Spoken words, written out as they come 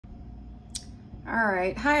All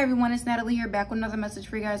right, hi everyone, it's Natalie here, back with another message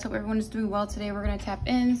for you guys. Hope everyone is doing well today. We're gonna tap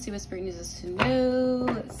in, see what Spirit needs us to know.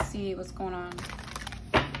 Let's see what's going on.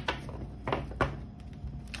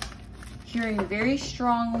 Hearing very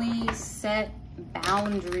strongly, set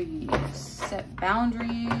boundaries. Set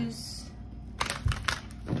boundaries.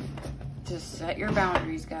 Just set your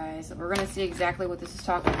boundaries, guys. We're gonna see exactly what this is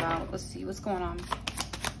talking about. Let's see what's going on.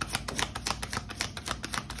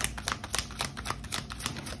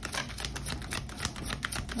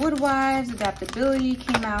 Woodwives, adaptability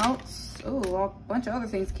came out. Oh, a bunch of other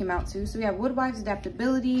things came out too. So we have Woodwives,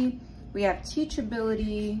 adaptability. We have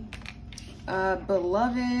teachability,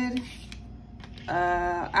 beloved,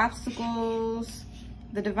 obstacles,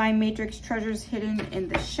 the divine matrix, treasures hidden in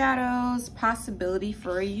the shadows, possibility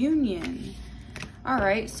for a union. All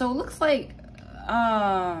right, so it looks like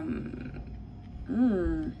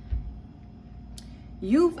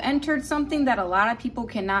you've entered something that a lot of people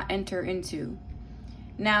cannot enter into.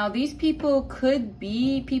 Now, these people could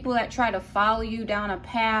be people that try to follow you down a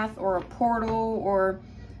path or a portal or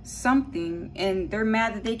something, and they're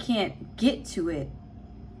mad that they can't get to it.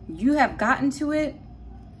 You have gotten to it.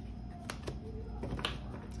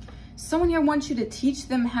 Someone here wants you to teach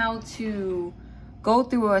them how to go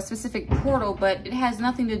through a specific portal, but it has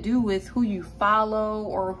nothing to do with who you follow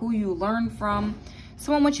or who you learn from.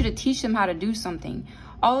 Someone wants you to teach them how to do something.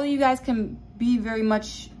 Although you guys can be very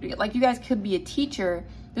much, like you guys could be a teacher,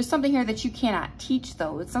 there's something here that you cannot teach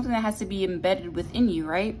though. It's something that has to be embedded within you,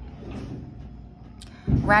 right?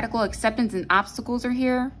 Radical acceptance and obstacles are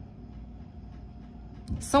here.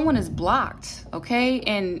 Someone is blocked, okay?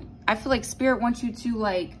 And I feel like Spirit wants you to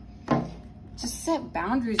like, just set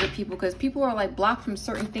boundaries with people, because people are like blocked from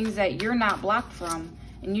certain things that you're not blocked from.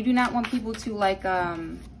 And you do not want people to like, I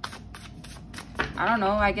don't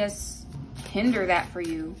know, I guess, hinder that for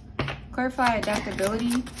you. Clarify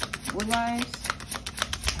adaptability, Woodwives.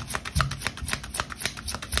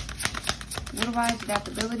 Woodwives,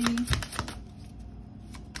 adaptability.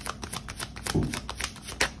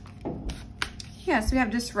 Yeah, so we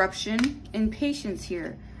have disruption and patience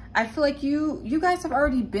here. I feel like you guys have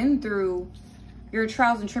already been through your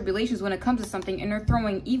trials and tribulations when it comes to something, and they're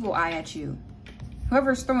throwing evil eye at you.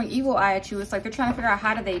 Whoever's throwing evil eye at you, it's like they're trying to figure out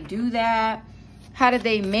how do they do that? How did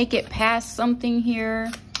they make it past something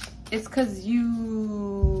here? It's because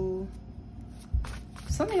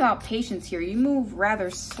something about patience here. You move rather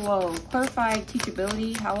slow. Clarify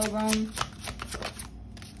teachability, hollow bone.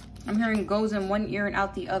 I'm hearing goes in one ear and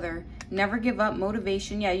out the other. Never give up,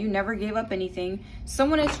 motivation. Yeah, you never gave up anything.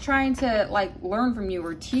 Someone is trying to like learn from you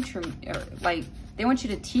or teach from, or like they want you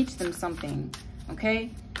to teach them something,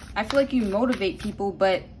 okay? I feel like you motivate people,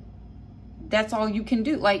 but that's all you can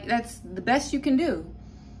do. Like, that's the best you can do.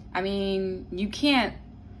 I mean, you can't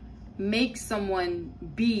make someone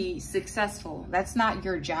be successful. That's not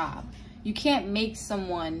your job. You can't make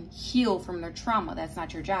someone heal from their trauma. That's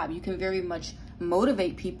not your job. You can very much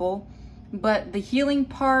motivate people, but the healing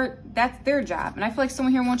part, that's their job. And I feel like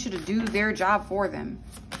someone here wants you to do their job for them.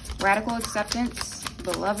 Radical acceptance,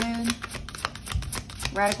 beloved.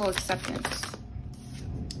 Radical acceptance.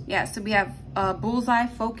 Yeah, so we have bullseye,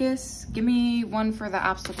 focus. Give me one for the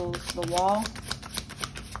obstacles. The wall.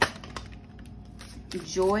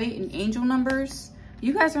 Joy and angel numbers.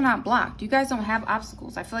 You guys are not blocked. You guys don't have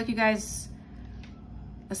obstacles. I feel like you guys,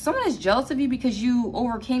 someone is jealous of you because you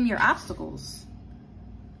overcame your obstacles.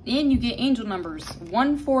 And you get angel numbers.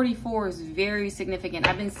 144 is very significant.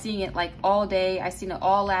 I've been seeing it like all day. I seen it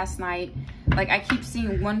all last night. Like I keep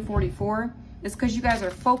seeing 144. It's because you guys are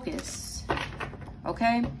focused.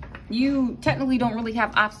 Okay? You technically don't really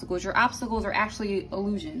have obstacles. Your obstacles are actually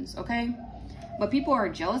illusions, okay? But people are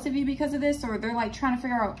jealous of you because of this, or they're like trying to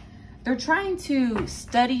figure out, they're trying to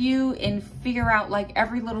study you and figure out like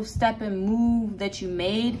every little step and move that you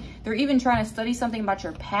made. They're even trying to study something about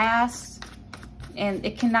your past, and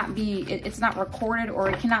it cannot be, it's not recorded, or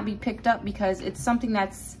it cannot be picked up because it's something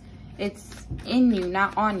that's, it's in you,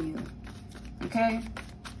 not on you, okay?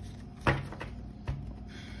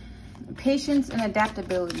 Patience and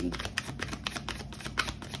adaptability.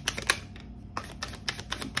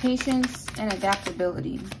 Patience and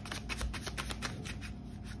adaptability.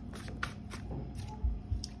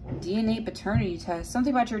 DNA paternity test.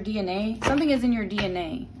 Something about your DNA. Something is in your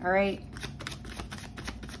DNA, all right?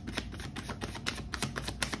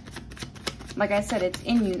 Like I said, it's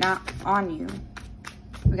in you, not on you.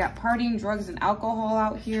 We got partying, drugs, and alcohol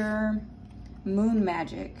out here. Moon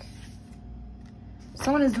magic.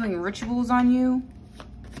 Someone is doing rituals on you.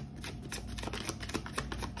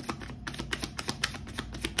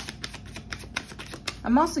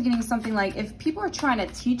 I'm also getting something like if people are trying to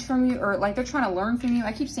teach from you, or like they're trying to learn from you.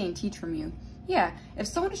 I keep saying teach from you. Yeah, if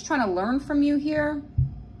someone is trying to learn from you here,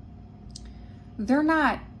 they're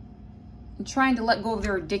not trying to let go of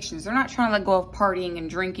their addictions. They're not trying to let go of partying and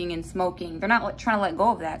drinking and smoking. They're not trying to let go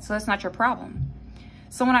of that. So that's not your problem.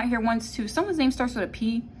 Someone out here wants to, someone's name starts with a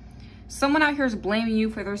P. Someone out here is blaming you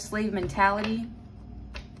for their slave mentality.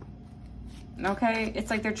 Okay, it's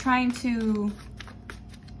like they're trying to,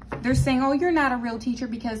 they're saying, oh, you're not a real teacher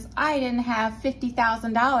because I didn't have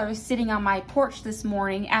 $50,000 sitting on my porch this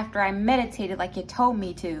morning after I meditated like you told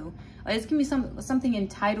me to. Like, it's gonna be something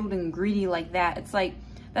entitled and greedy like that. It's like,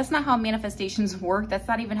 that's not how manifestations work. That's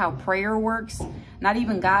not even how prayer works. Not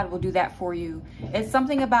even God will do that for you. It's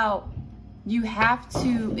something about, you have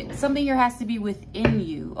to, something here has to be within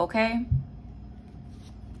you, okay?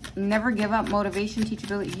 Never give up. Motivation,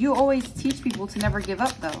 teachability. You always teach people to never give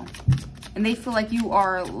up though. And they feel like you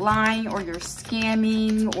are lying or you're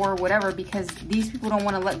scamming or whatever because these people don't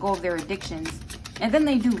want to let go of their addictions. And then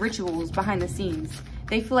they do rituals behind the scenes.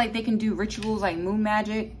 They feel like they can do rituals like moon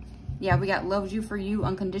magic. Yeah, we got loves you for you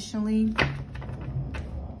unconditionally.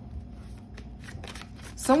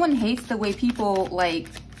 Someone hates the way people, like,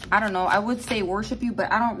 I don't know, I would say worship you,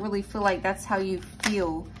 but I don't really feel like that's how you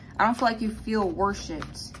feel. I don't feel like you feel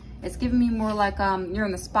worshipped. It's giving me more like you're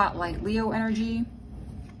in the spotlight. Leo energy.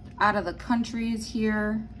 Out of the country is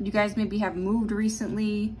here. You guys maybe have moved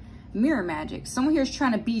recently. Mirror magic. Someone here is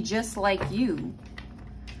trying to be just like you.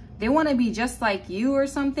 They want to be just like you or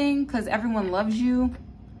something because everyone loves you.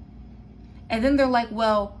 And then they're like,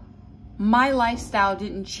 well, my lifestyle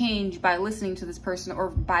didn't change by listening to this person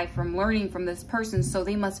or from learning from this person, so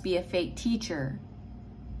they must be a fake teacher.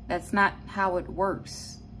 That's not how it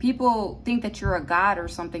works. People think that you're a god or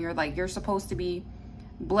something, or like you're supposed to be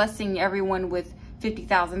blessing everyone with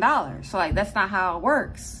 $50,000. So like, that's not how it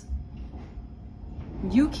works.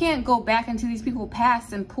 You can't go back into these people's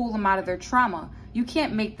past and pull them out of their trauma. You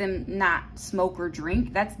can't make them not smoke or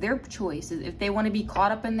drink. That's their choice. If they want to be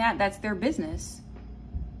caught up in that, that's their business.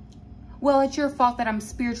 Well, it's your fault that I'm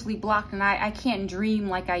spiritually blocked and I can't dream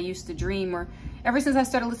like I used to dream. Or ever since I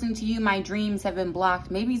started listening to you, my dreams have been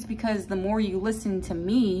blocked. Maybe it's because the more you listen to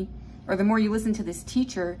me or the more you listen to this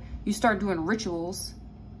teacher, you start doing rituals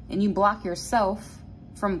and you block yourself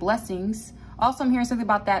from blessings. Also, I'm hearing something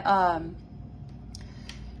about that.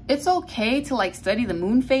 It's okay to like study the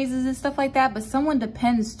moon phases and stuff like that, but someone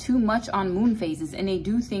depends too much on moon phases and they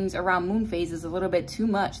do things around moon phases a little bit too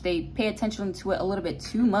much. They pay attention to it a little bit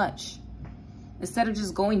too much. Instead of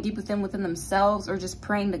just going deep within themselves or just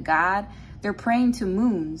praying to God, they're praying to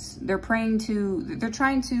moons. They're trying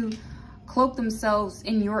to cloak themselves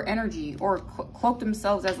in your energy or cloak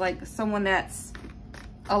themselves as like someone that's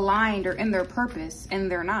aligned or in their purpose,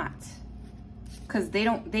 and they're not. Because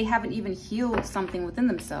they haven't even healed something within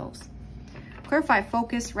themselves. Clarify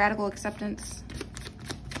focus, radical acceptance.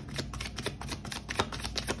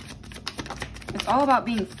 It's all about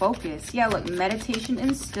being focused. Yeah, look, meditation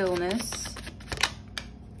and stillness.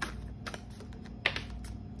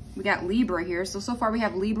 We got Libra here. So far we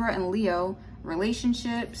have Libra and Leo.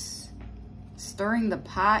 Relationships. Stirring the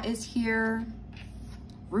pot is here.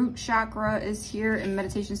 Root chakra is here. And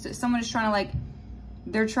meditation. Someone is trying to like,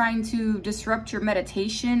 they're trying to disrupt your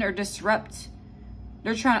meditation or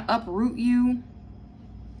they're trying to uproot you.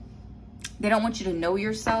 They don't want you to know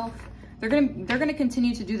yourself. They're gonna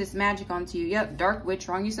continue to do this magic onto you. Yep, dark witch,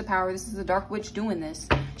 wrong use of power. This is the dark witch doing this.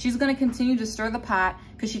 She's gonna continue to stir the pot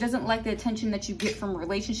because she doesn't like the attention that you get from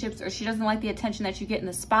relationships, or she doesn't like the attention that you get in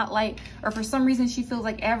the spotlight, or for some reason she feels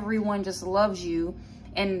like everyone just loves you.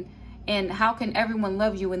 And how can everyone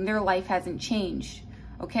love you when their life hasn't changed?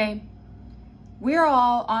 Okay? We're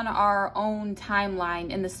all on our own timeline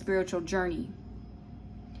in the spiritual journey.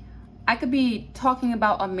 I could be talking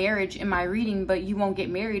about a marriage in my reading, but you won't get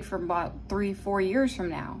married for about 3-4 years from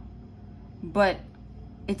now. But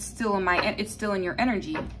it's still in your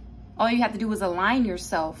energy. All you have to do is align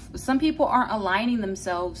yourself. Some people aren't aligning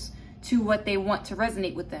themselves to what they want to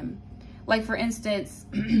resonate with them. Like for instance,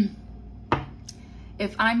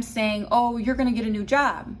 if I'm saying, oh, you're going to get a new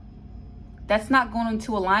job. That's not going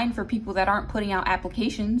to align for people that aren't putting out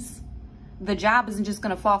applications. The job isn't just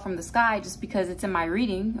going to fall from the sky just because it's in my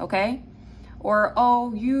reading, okay? Or,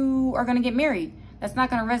 oh, you are going to get married. That's not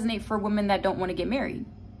going to resonate for women that don't want to get married.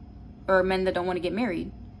 Or men that don't want to get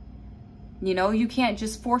married. You know, you can't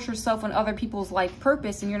just force yourself on other people's life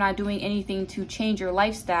purpose and you're not doing anything to change your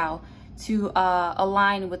lifestyle to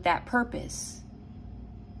align with that purpose.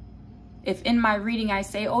 If in my reading I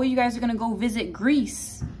say, oh, you guys are going to go visit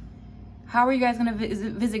Greece. How are you guys going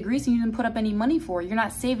to visit Greece and you didn't put up any money for it? You're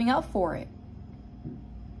not saving up for it.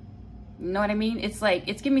 You know what I mean? It's like,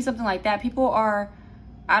 it's giving me something like that. People are,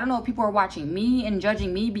 I don't know if people are watching me and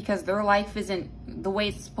judging me because their life isn't the way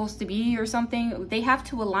it's supposed to be or something. They have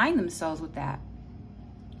to align themselves with that.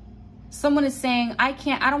 Someone is saying, I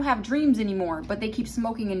don't have dreams anymore, but they keep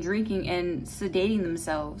smoking and drinking and sedating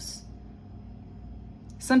themselves.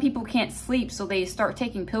 Some people can't sleep, so they start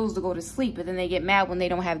taking pills to go to sleep, but then they get mad when they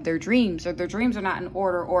don't have their dreams, or their dreams are not in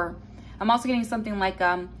order. Or I'm also getting something like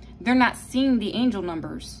they're not seeing the angel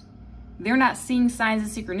numbers. They're not seeing signs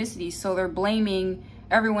and synchronicities, so they're blaming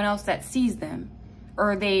everyone else that sees them.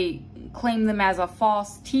 Or they claim them as a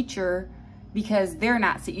false teacher because they're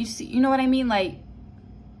not seeing. You know what I mean? Like,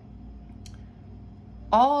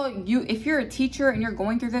 if you're a teacher and you're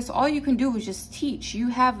going through this, all you can do is just teach. You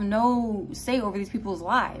have no say over these people's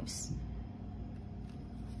lives.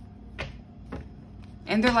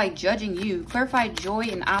 And they're like judging you. Clarify joy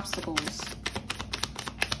and obstacles.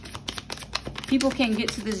 People can't get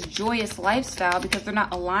to this joyous lifestyle because they're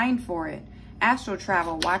not aligned for it. Astral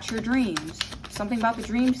travel, watch your dreams. Something about the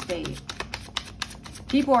dream state.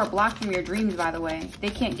 People are blocked from your dreams, by the way. They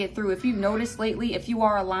can't get through. If you've noticed lately, if you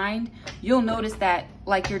are aligned, you'll notice that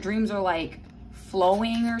like your dreams are like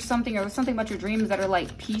flowing or something about your dreams that are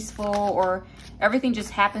like peaceful, or everything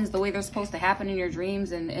just happens the way they're supposed to happen in your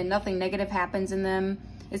dreams, and nothing negative happens in them.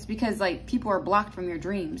 It's because like people are blocked from your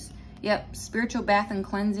dreams. Yep, spiritual bath and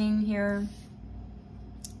cleansing here.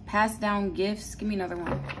 Pass down gifts. Give me another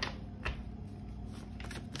one.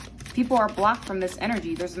 People are blocked from this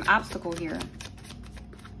energy. There's an obstacle here.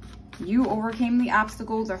 You overcame the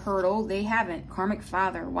obstacle, the hurdle. They haven't. Karmic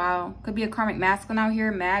father. Wow. Could be a karmic masculine out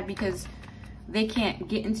here mad because they can't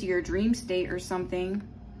get into your dream state or something.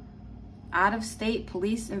 Out of state,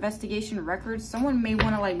 police investigation records. Someone may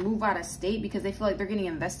want to like move out of state because they feel like they're getting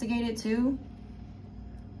investigated too.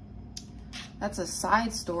 That's a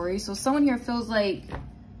side story. So someone here feels like,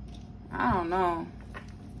 I don't know.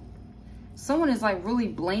 Someone is like really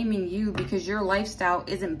blaming you because your lifestyle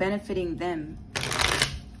isn't benefiting them.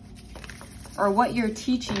 Or what you're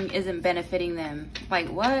teaching isn't benefiting them. Like,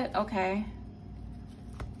 what? Okay.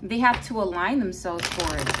 They have to align themselves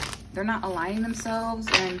for it. They're not aligning themselves.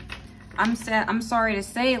 And I'm sorry to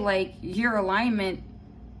say, like, your alignment,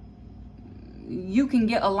 you can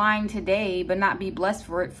get aligned today, but not be blessed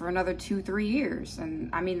for it for another 2-3 years. And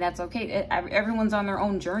I mean, that's okay. Everyone's on their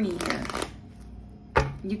own journey here.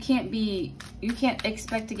 You can't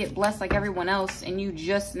expect to get blessed like everyone else and you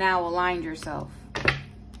just now aligned yourself.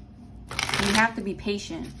 You have to be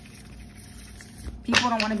patient. People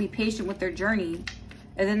don't want to be patient with their journey,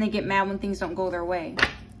 and then they get mad when things don't go their way.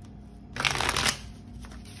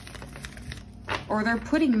 Or they're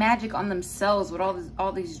putting magic on themselves with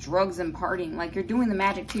all these drugs and partying. Like, you're doing the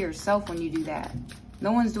magic to yourself when you do that.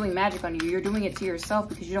 No one's doing magic on you. You're doing it to yourself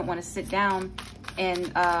because you don't want to sit down and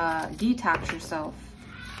detox yourself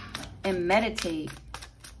and meditate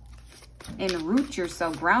and root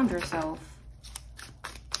yourself, ground yourself.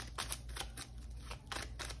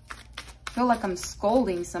 I feel like I'm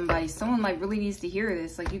scolding somebody. Someone like really needs to hear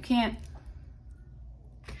this. Like, you can't,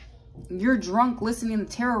 you're drunk listening to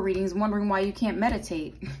tarot readings wondering why you can't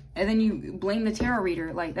meditate, and then you blame the tarot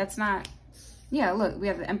reader. Like, that's not, yeah, look, we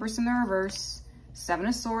have the Empress in the reverse, 7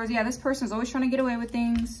 of Swords. Yeah, this person's always trying to get away with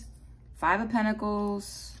things. 5 of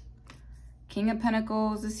Pentacles, King of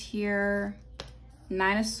Pentacles is here,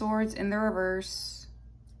 9 of Swords in the reverse,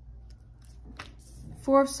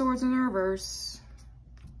 4 of Swords in the reverse,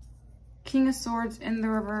 King of Swords in the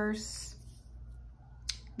reverse,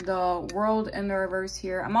 the World in the reverse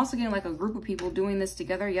here. I'm also getting like a group of people doing this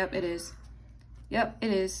together. Yep, it is. Yep,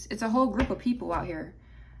 it is. It's a whole group of people out here.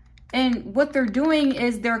 And what they're doing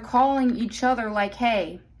is they're calling each other like,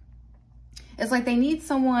 hey, it's like they need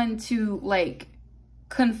someone to like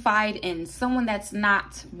confide in, someone that's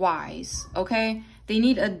not wise, okay? They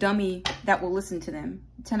need a dummy that will listen to them.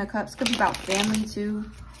 10 of Cups could be about family too.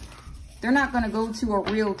 They're not going to go to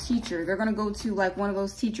a real teacher. They're going to go to like one of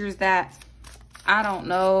those teachers that, I don't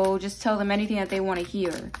know, just tell them anything that they want to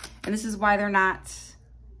hear. And this is why they're not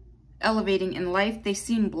elevating in life. They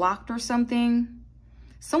seem blocked or something.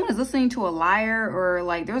 Someone is listening to a liar, or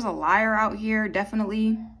like there's a liar out here,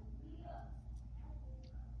 definitely.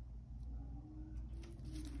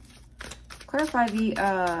 Clarify the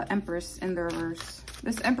Empress in the reverse.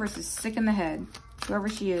 This Empress is sick in the head. Whoever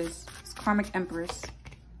she is. It's Karmic Empress.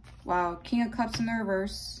 Wow, King of Cups in the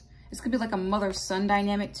reverse. This could be like a mother-son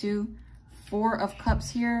dynamic too. 4 of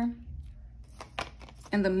Cups here.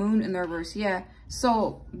 And the Moon in the reverse. Yeah.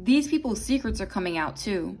 So these people's secrets are coming out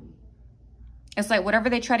too. It's like whatever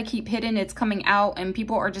they try to keep hidden, it's coming out. And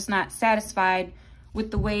people are just not satisfied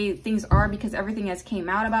with the way things are because everything has came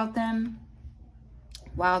out about them.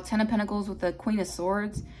 Wow, 10 of Pentacles with the Queen of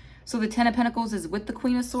Swords. So the Ten of Pentacles is with the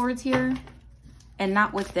Queen of Swords here and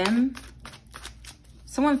not with them.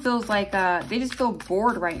 Someone feels like they just feel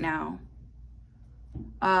bored right now.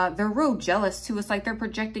 They're real jealous too. It's like they're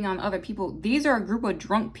projecting on other people. These are a group of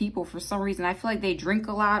drunk people for some reason. I feel like they drink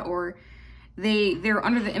a lot, or they're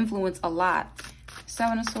under the influence a lot.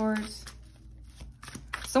 Seven of Swords.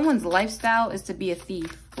 Someone's lifestyle is to be a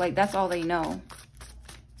thief. Like, that's all they know.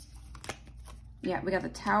 Yeah, we got the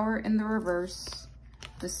Tower in the reverse.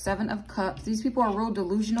 The Seven of Cups. These people are real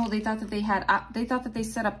delusional. They thought that they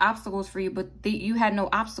set up obstacles for you, but you had no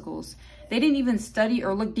obstacles. They didn't even study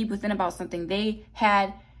or look deep within about something. They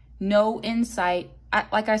had no insight.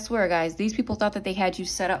 Like, I swear, guys, these people thought that they had you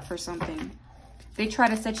set up for something. They tried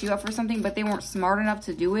to set you up for something, but they weren't smart enough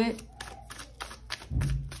to do it.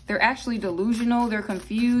 They're actually delusional. They're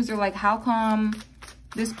confused. They're like, how come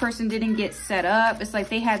this person didn't get set up? It's like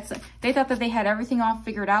they thought that they had everything all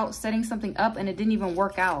figured out, setting something up, and it didn't even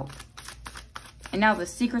work out. And now the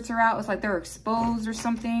secrets are out. It's like they're exposed or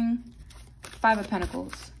something. Five of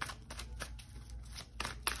Pentacles.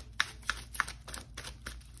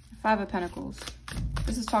 Five of Pentacles.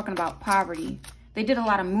 This is talking about poverty. They did a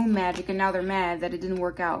lot of moon magic, and now they're mad that it didn't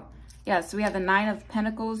work out. Yeah, so we have the Nine of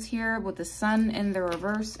Pentacles here with the Sun in the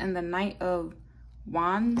reverse and the Knight of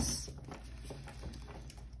Wands.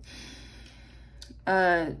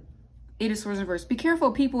 Eight of Swords in reverse. Be careful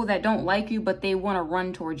of people that don't like you, but they want to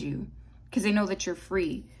run towards you because they know that you're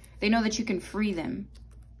free. They know that you can free them.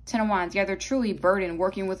 Ten of Wands. Yeah, they're truly burdened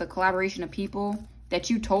working with a collaboration of people that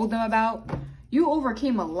you told them about. You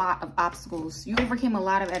overcame a lot of obstacles. You overcame a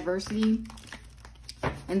lot of adversity.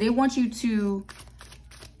 And they want you to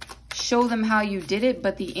show them how you did it,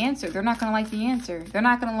 but the answer, they're not going to like the answer. They're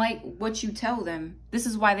not going to like what you tell them. This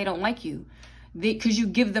is why they don't like you. Because you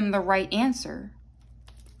give them the right answer.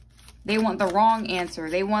 They want the wrong answer.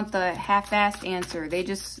 They want the half-assed answer.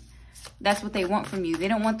 That's what they want from you. They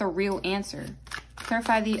don't want the real answer.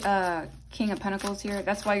 Clarify the King of Pentacles here.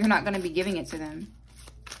 That's why you're not going to be giving it to them.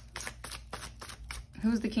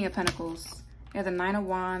 Who's the King of Pentacles? Yeah, the Nine of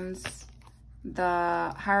Wands.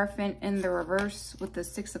 The Hierophant in the reverse with the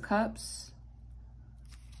Six of Cups.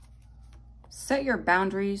 Set your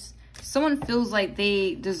boundaries. Someone feels like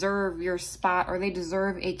they deserve your spot, or they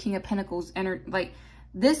deserve a King of Pentacles. Like,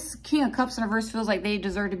 this King of Cups in reverse feels like they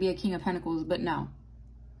deserve to be a King of Pentacles, but no.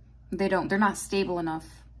 They don't. They're not stable enough.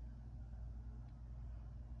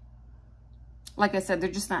 Like I said,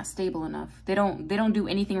 they're just not stable enough. They don't do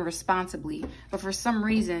anything responsibly. But for some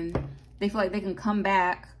reason, they feel like they can come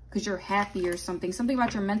back because you're happy or something. Something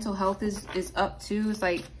about your mental health is up too. It's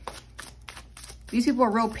like, these people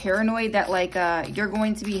are real paranoid that like you're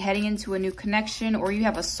going to be heading into a new connection, or you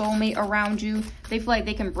have a soulmate around you. They feel like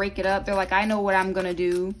they can break it up. They're like, I know what I'm going to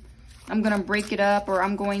do. I'm going to break it up, or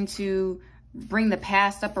I'm going to bring the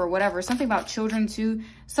past up, or whatever. Something about children too.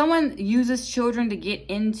 Someone uses children to get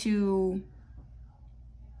into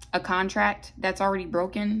a contract that's already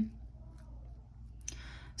broken.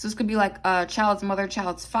 So this could be like a child's mother,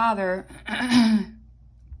 child's father,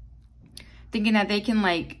 thinking that they can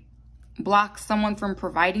like block someone from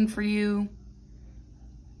providing for you.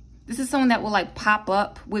 This is someone that will like pop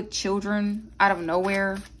up with children out of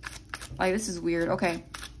nowhere. Like, this is weird. Okay.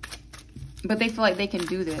 But they feel like they can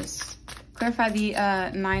do this. Clarify the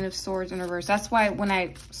Nine of Swords in reverse. That's why when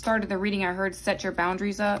I started the reading, I heard set your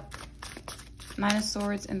boundaries up. Nine of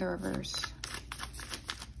Swords in the reverse.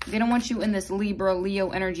 They don't want you in this Libra, Leo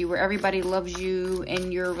energy where everybody loves you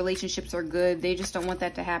and your relationships are good. They just don't want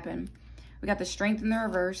that to happen. We got the Strength in the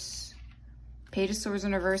reverse. Page of Swords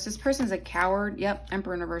in reverse. This person's a coward. Yep,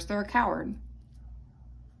 Emperor in reverse. They're a coward.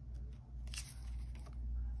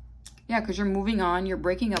 Yeah, because you're moving on. You're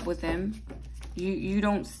breaking up with them. You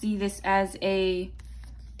don't see this as a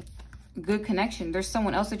good connection. There's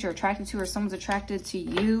someone else that you're attracted to, or someone's attracted to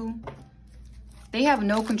you. They have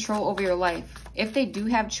no control over your life. If they do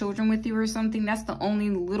have children with you or something, that's the only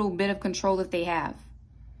little bit of control that they have.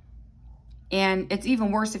 And it's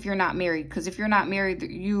even worse if you're not married, because if you're not married,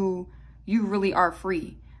 you really are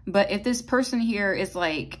free. But if this person here is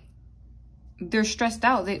like, they're stressed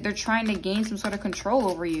out, they're trying to gain some sort of control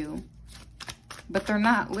over you, but they're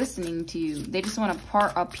not listening to you. They just want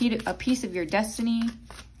a piece of your destiny,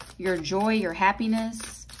 your joy, your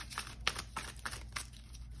happiness.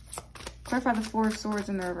 Clarify the Four of Swords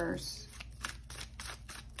in the reverse.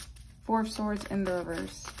 Four of Swords in the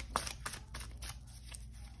reverse.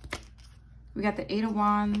 We got the Eight of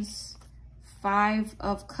Wands, Five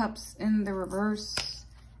of Cups in the reverse,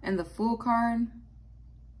 and the Fool card.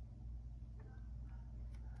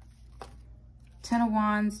 Ten of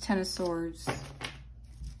Wands, Ten of Swords.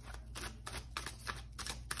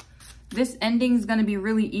 This ending is going to be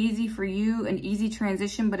really easy for you, an easy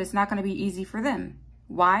transition, but it's not going to be easy for them.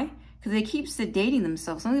 Why? Because they keep sedating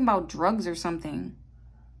themselves, something about drugs or something.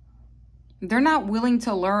 They're not willing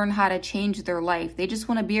to learn how to change their life. They just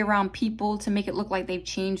want to be around people to make it look like they've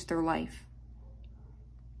changed their life.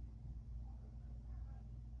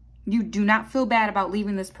 You do not feel bad about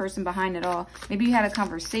leaving this person behind at all. Maybe you had a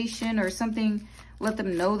conversation or something, let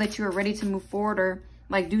them know that you are ready to move forward, or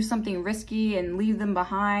like do something risky and leave them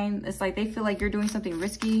behind. It's like they feel like you're doing something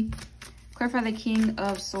risky. Clarify the King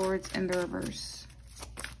of Swords in the reverse.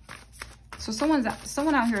 So someone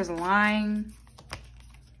out here is lying.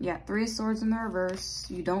 Yeah, 3 of Swords in the reverse.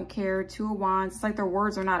 You don't care. 2 of Wands. It's like their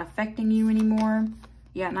words are not affecting you anymore.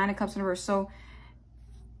 Yeah, 9 of Cups in reverse. So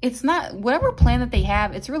it's not, whatever plan that they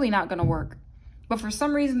have, it's really not going to work. But for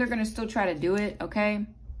some reason, they're going to still try to do it, okay?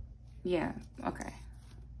 Yeah, okay.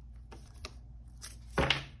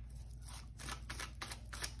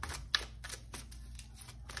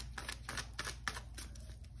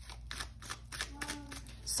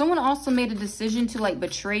 Someone also made a decision to like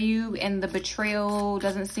betray you, and the betrayal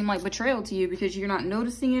doesn't seem like betrayal to you because you're not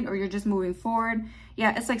noticing it, or you're just moving forward.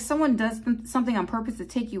 Yeah, it's like someone does something on purpose to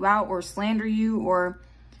take you out or slander you or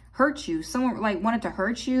hurt you. Someone like wanted to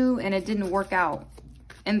hurt you and it didn't work out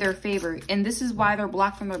in their favor. And this is why they're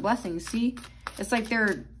blocked from their blessings. See, it's like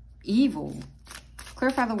they're evil.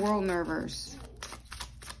 Clarify the World in the reverse.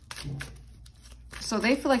 So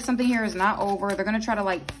they feel like something here is not over. They're going to try to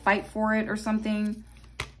like fight for it or something,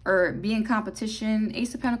 or be in competition.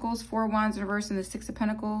 Ace of Pentacles, 4 of Wands in reverse, and the 6 of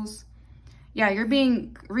Pentacles. Yeah, you're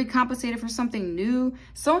being recompensated for something new.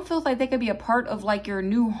 Someone feels like they could be a part of like your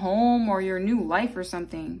new home or your new life or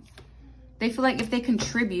something. They feel like if they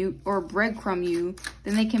contribute or breadcrumb you,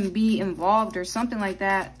 then they can be involved or something like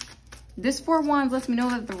that. This 4 of Wands lets me know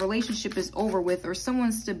that the relationship is over with, or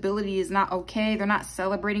someone's stability is not okay. They're not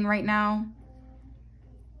celebrating right now.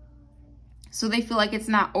 So they feel like it's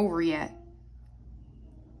not over yet.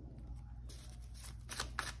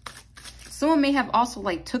 Someone may have also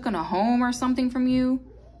like taken a home or something from you,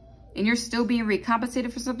 and you're still being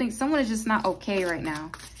recompensated for something. Someone is just not okay right now.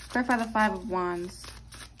 Clarify the 5 of Wands.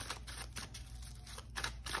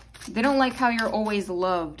 They don't like how you're always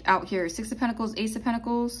loved out here. 6 of Pentacles, Ace of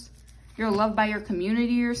Pentacles. You're loved by your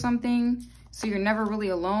community or something, so you're never really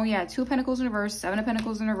alone. Yeah, 2 of Pentacles in reverse, 7 of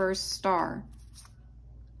Pentacles in reverse, Star.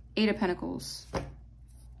 8 of Pentacles.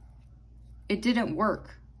 It didn't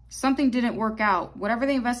work. Something didn't work out. Whatever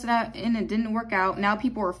they invested in, it didn't work out. Now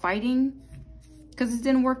people are fighting because it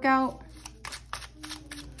didn't work out.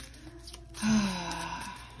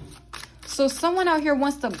 So someone out here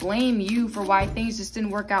wants to blame you for why things just didn't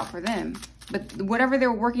work out for them. But whatever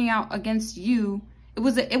they're working out against you, it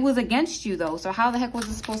was against you though. So how the heck was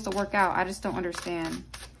it supposed to work out? I just don't understand.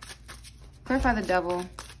 Clarify the Devil.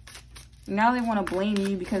 Now they want to blame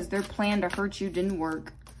you because their plan to hurt you didn't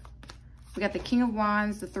work. We got the King of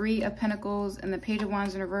Wands, the 3 of Pentacles, and the Page of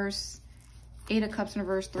Wands in reverse. 8 of Cups in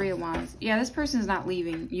reverse, 3 of Wands. Yeah, this person is not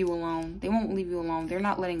leaving you alone. They won't leave you alone. They're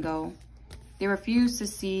not letting go. They refuse to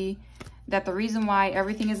see that the reason why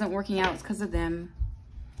everything isn't working out is because of them.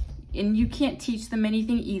 And you can't teach them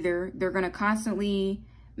anything either. They're going to constantly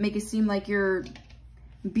make it seem like you're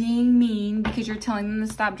being mean because you're telling them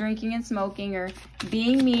to stop drinking and smoking, or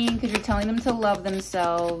being mean because you're telling them to love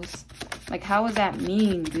themselves. Like, how is that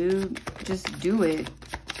mean, dude? Just do it.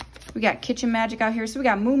 We got kitchen magic out here. So we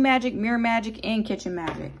got moon magic, mirror magic, and kitchen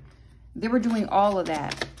magic. They were doing all of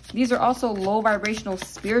that. These are also low vibrational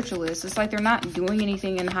spiritualists. It's like they're not doing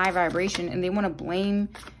anything in high vibration, and they want to blame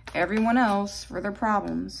everyone else for their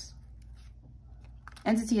problems.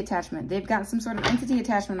 Entity attachment. They've got some sort of entity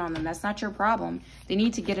attachment on them. That's not your problem. They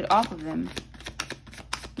need to get it off of them.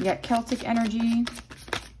 You got Celtic energy.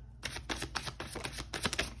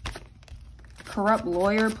 Corrupt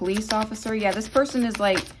lawyer, police officer. Yeah, this person is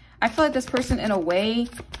like, I feel like this person in a way,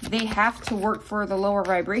 they have to work for the lower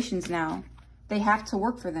vibrations now. They have to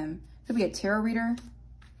work for them. Could be a tarot reader.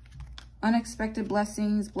 Unexpected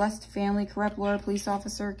blessings, blessed family, corrupt lawyer, police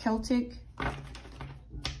officer, Celtic.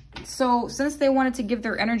 So since they wanted to give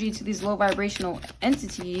their energy to these low vibrational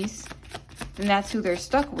entities, then that's who they're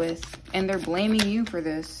stuck with. And they're blaming you for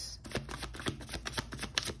this.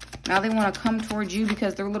 Now they want to come towards you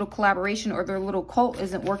because their little collaboration or their little cult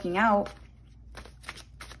isn't working out.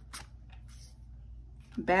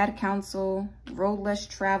 Bad counsel, road less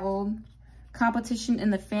traveled, competition in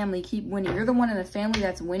the family, keep winning. You're the one in the family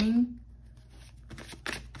that's winning.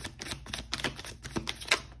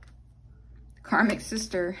 Karmic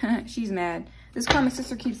sister, she's mad. This karmic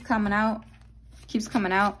sister keeps coming out.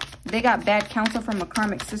 They got bad counsel from a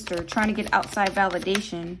karmic sister trying to get outside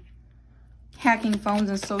validation. hacking phones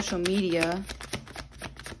and social media.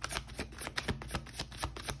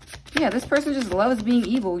 Yeah, this person just loves being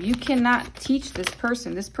evil. You cannot teach this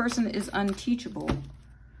person. This person is unteachable.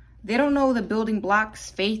 They don't know the building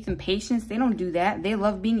blocks, faith and patience. They don't do that. They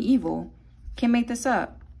love being evil. Can't make this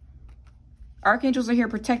up. Archangels are here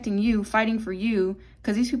protecting you, fighting for you,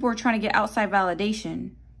 because these people are trying to get outside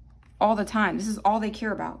validation all the time. This is all they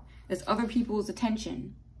care about, is other people's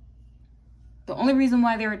attention. The only reason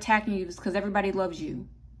why they're attacking you is because everybody loves you.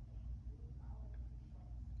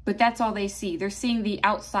 But that's all they see. They're seeing the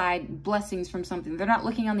outside blessings from something. They're not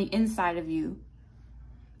looking on the inside of you.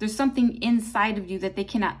 There's something inside of you that they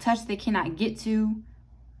cannot touch, they cannot get to.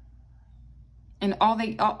 And all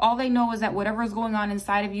they know is that whatever is going on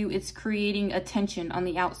inside of you, it's creating attention on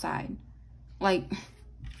the outside. Like,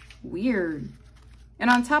 weird. And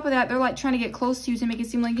on top of that, they're like trying to get close to you to make it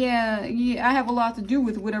seem like, yeah, I have a lot to do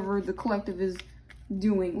with whatever the collective is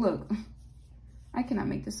doing. Look, I cannot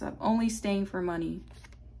make this up. Only staying for money.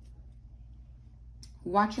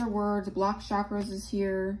 Watch your words. Block chakras is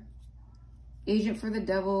here. Agent for the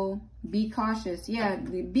devil. Be cautious. Yeah,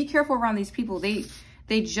 be careful around these people. They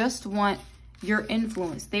just want your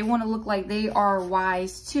influence. They want to look like they are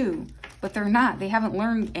wise too, but they're not. They haven't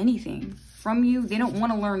learned anything from you. They don't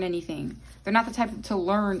want to learn anything. They're not the type to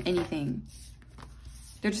learn anything.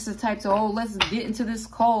 They're just the type to, oh, let's get into this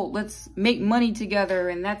cult. Let's make money together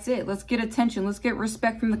and that's it. Let's get attention. Let's get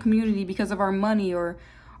respect from the community because of our money or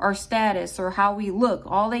our status or how we look.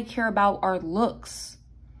 All they care about are looks.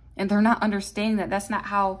 And they're not understanding that that's not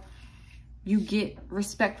how you get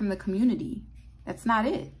respect from the community. That's not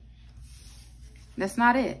it. That's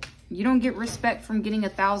not it. You don't get respect from getting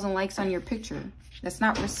 1,000 likes on your picture. That's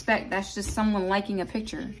not respect. That's just someone liking a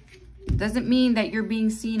picture. Doesn't mean that you're being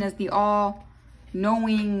seen as the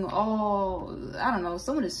all-knowing, I don't know,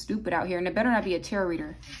 someone is stupid out here. And it better not be a tarot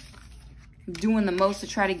reader doing the most to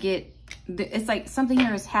try to get, it's like something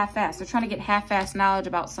here is half-assed. They're trying to get half-assed knowledge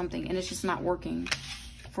about something and it's just not working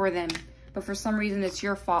for them. But for some reason, it's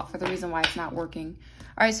your fault for the reason why it's not working.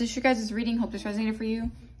 All right, so this is your guys' reading. Hope this resonated for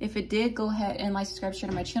you. If it did, go ahead and like, subscribe, share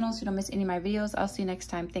to my channel so you don't miss any of my videos. I'll see you next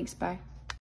time. Thanks. Bye.